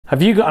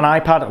Have you got an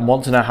iPad and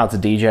want to know how to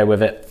DJ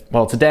with it?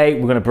 Well, today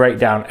we're going to break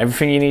down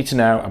everything you need to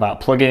know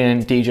about plugging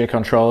in DJ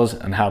controllers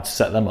and how to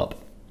set them up.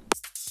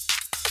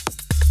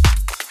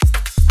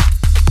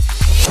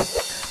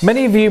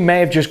 Many of you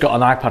may have just got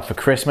an iPad for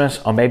Christmas,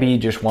 or maybe you're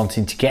just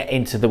wanting to get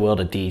into the world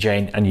of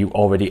DJing and you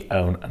already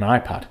own an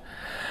iPad.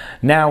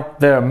 Now,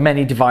 there are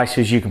many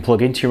devices you can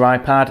plug into your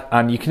iPad,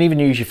 and you can even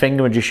use your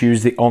finger and just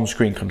use the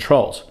on-screen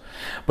controls.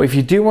 But if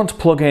you do want to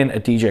plug in a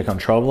DJ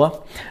controller,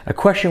 a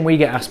question we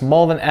get asked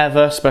more than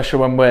ever, especially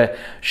when we're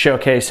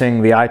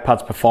showcasing the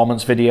iPad's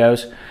performance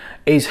videos,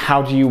 is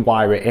how do you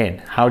wire it in?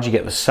 How do you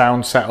get the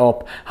sound set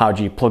up? How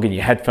do you plug in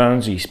your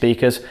headphones or your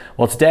speakers?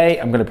 Well, today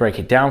I'm going to break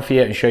it down for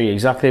you and show you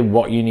exactly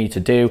what you need to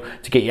do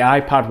to get your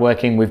iPad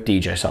working with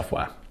DJ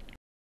software.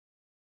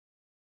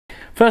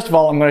 First of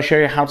all, I'm going to show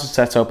you how to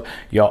set up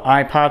your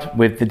iPad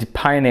with the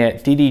Pioneer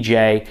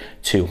DDJ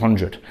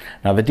 200.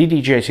 Now, the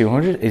DDJ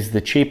 200 is the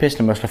cheapest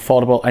and most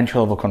affordable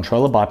entry-level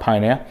controller by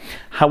Pioneer.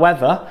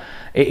 However,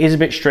 it is a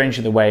bit strange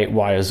in the way it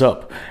wires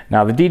up.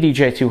 Now, the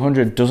DDJ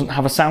 200 doesn't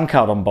have a sound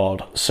card on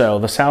board, so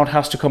the sound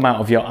has to come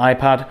out of your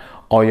iPad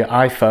or your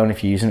iPhone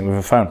if you're using it with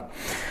a phone.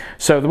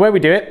 So the way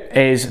we do it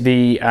is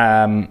the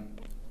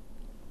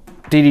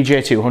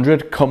DDJ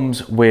 200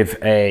 comes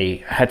with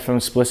a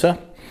headphone splitter.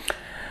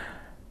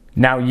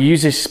 Now, you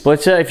use this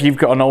splitter. If you've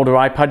got an older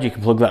iPad, you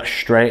can plug that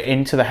straight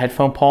into the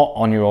headphone port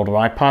on your older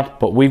iPad,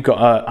 but we've got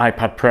an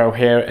iPad Pro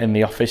here in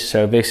the office,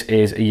 so this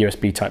is a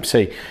USB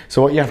Type-C.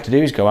 So what you have to do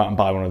is go out and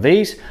buy one of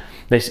these.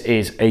 This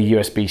is a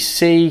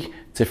USB-C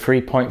to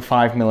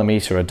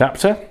 3.5mm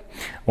adapter.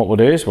 What we'll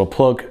do is we'll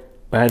plug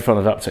the headphone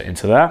adapter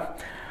into there,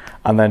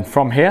 and then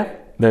from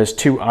here, there's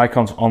two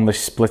icons on this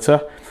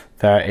splitter.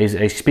 There is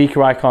a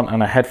speaker icon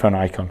and a headphone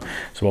icon.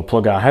 So we'll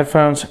plug our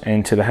headphones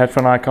into the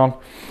headphone icon,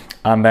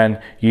 and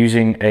then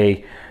using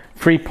a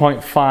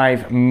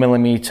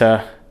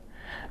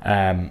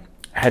 3.5mm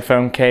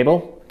headphone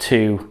cable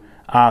to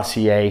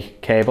RCA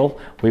cable,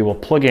 we will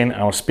plug in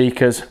our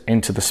speakers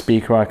into the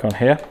speaker icon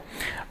here,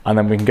 and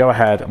then we can go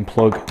ahead and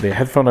plug the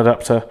headphone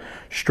adapter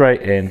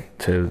straight in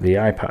to the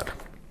iPad.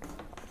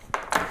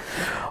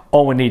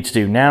 All we need to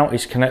do now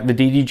is connect the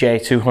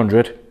DDJ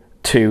 200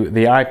 to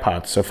the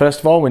iPad. So first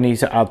of all, we need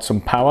to add some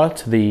power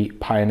to the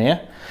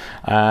Pioneer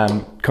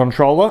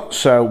controller.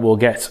 So we'll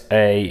get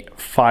a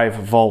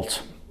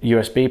 5-volt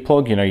USB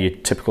plug, you know, your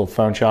typical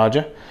phone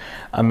charger,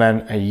 and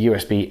then a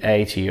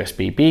USB-A to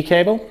USB-B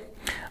cable.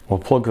 We'll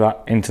plug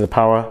that into the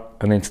power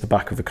and into the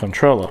back of the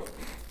controller.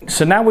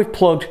 So now we've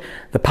plugged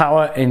the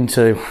power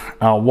into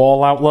our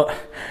wall outlet,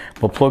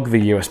 we'll plug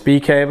the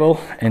USB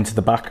cable into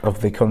the back of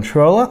the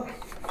controller.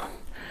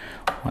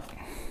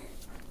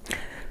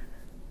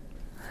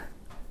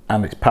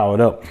 And it's powered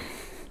up.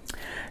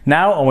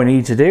 Now all we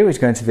need to do is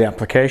go into the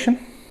application,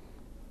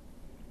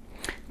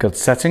 go to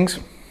settings,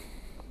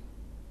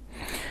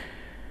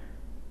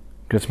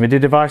 go to MIDI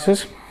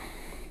devices,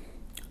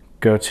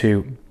 go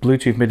to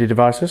Bluetooth MIDI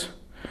devices,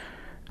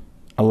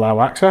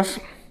 allow access,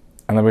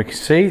 and then we can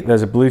see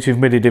there's a Bluetooth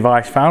MIDI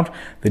device found,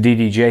 the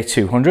DDJ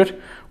 200.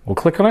 We'll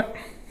click on it.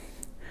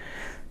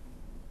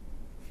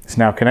 It's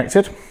now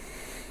connected.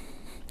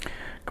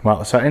 Come out of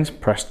the settings,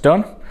 press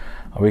done,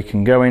 and we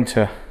can go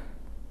into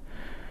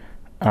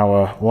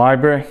our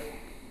library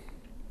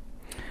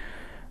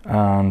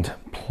and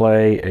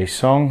play a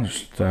song.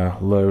 Just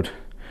load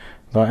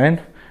that in.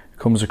 It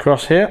comes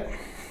across here,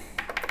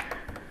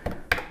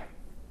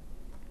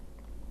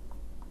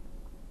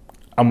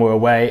 and we're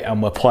away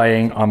and we're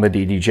playing on the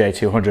DDJ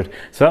 200.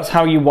 So that's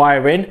how you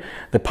wire in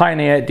the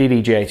Pioneer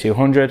DDJ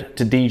 200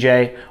 to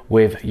DJ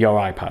with your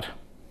iPad.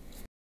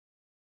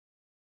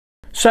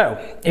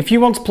 So, if you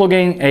want to plug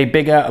in a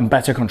bigger and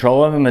better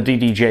controller than the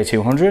DDJ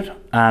 200,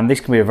 and this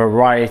can be a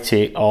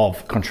variety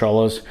of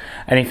controllers,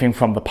 anything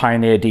from the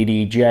Pioneer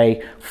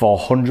DDJ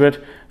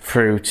 400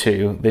 through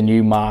to the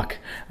new Mark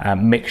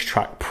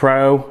Mixtrack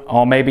Pro,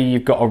 or maybe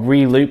you've got a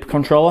re-loop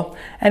controller.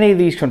 Any of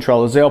these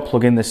controllers, they all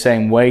plug in the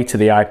same way to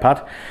the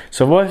iPad.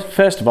 So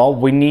first of all,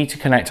 we need to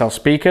connect our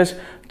speakers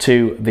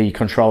to the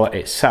controller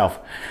itself.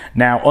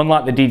 Now,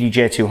 unlike the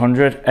DDJ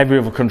 200, every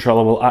other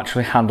controller will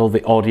actually handle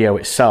the audio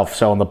itself.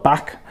 So on the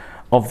back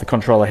of the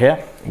controller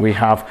here, we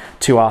have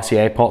two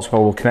RCA ports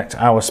where we'll connect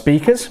our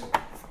speakers,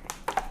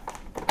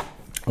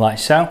 like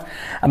so.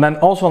 And then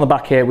also on the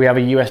back here, we have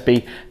a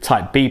USB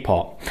Type-B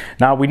port.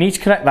 Now, we need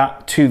to connect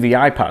that to the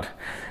iPad.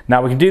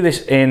 Now, we can do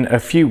this in a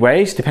few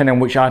ways, depending on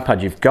which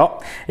iPad you've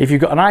got. If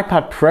you've got an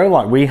iPad Pro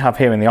like we have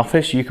here in the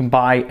office, you can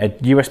buy a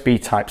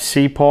USB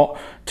Type-C port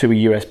to a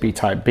USB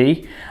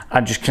Type-B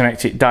and just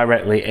connect it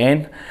directly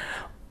in.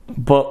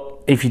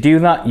 But if you do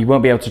that, you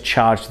won't be able to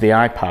charge the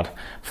iPad.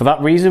 For that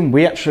reason,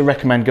 we actually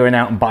recommend going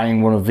out and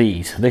buying one of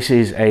these. This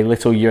is a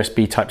little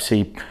USB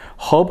Type-C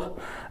hub.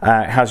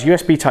 It has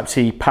USB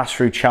Type-C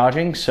pass-through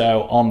charging.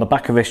 So on the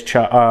back of this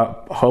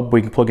hub,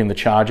 we can plug in the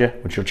charger,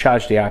 which will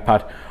charge the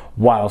iPad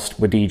whilst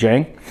we're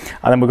DJing.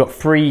 And then we've got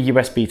 3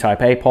 USB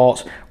Type-A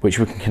ports, which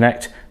we can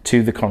connect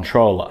to the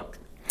controller.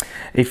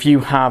 If you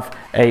have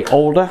a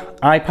older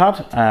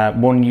iPad,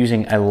 one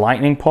using a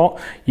lightning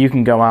port, you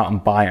can go out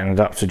and buy an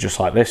adapter just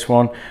like this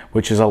one,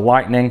 which is a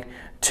lightning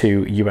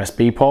to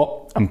USB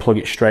port, and plug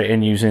it straight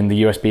in using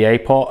the USB-A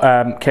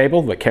port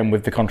cable that came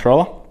with the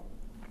controller.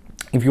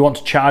 If you want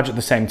to charge at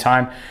the same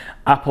time,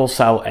 Apple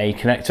sell a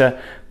connector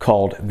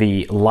called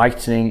the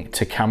Lightning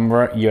to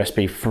Camera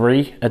USB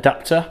 3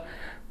 adapter.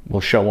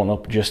 We'll show one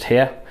up just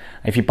here.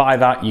 If you buy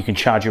that, you can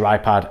charge your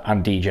iPad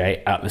and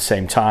DJ at the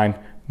same time.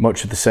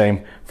 Much of the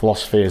same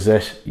philosophy as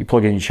this. You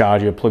plug in your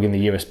charger, plug in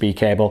the USB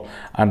cable,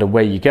 and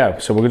away you go.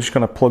 So we're just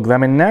going to plug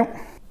them in now.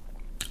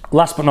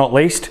 Last but not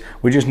least,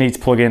 we just need to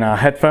plug in our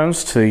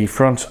headphones to the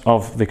front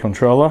of the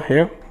controller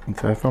here,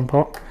 into the headphone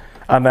port,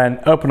 and then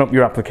open up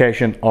your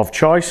application of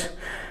choice,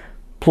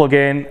 plug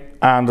in,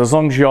 and as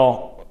long as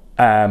your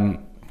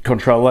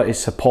controller is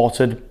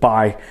supported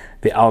by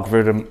the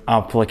algorithm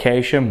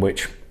application,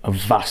 which a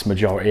vast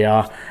majority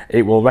are,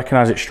 it will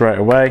recognize it straight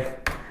away,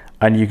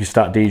 and you can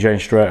start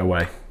DJing straight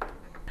away.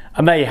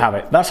 And there you have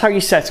it. That's how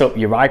you set up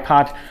your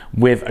iPad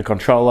with a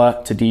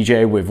controller to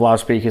DJ with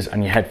loudspeakers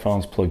and your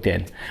headphones plugged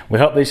in. We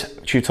hope this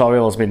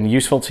tutorial has been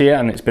useful to you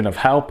and it's been of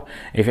help.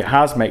 If it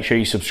has, make sure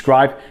you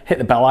subscribe, hit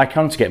the bell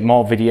icon to get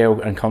more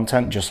video and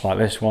content just like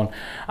this one,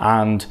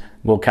 and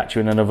we'll catch you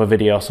in another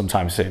video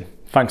sometime soon.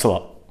 Thanks a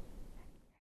lot.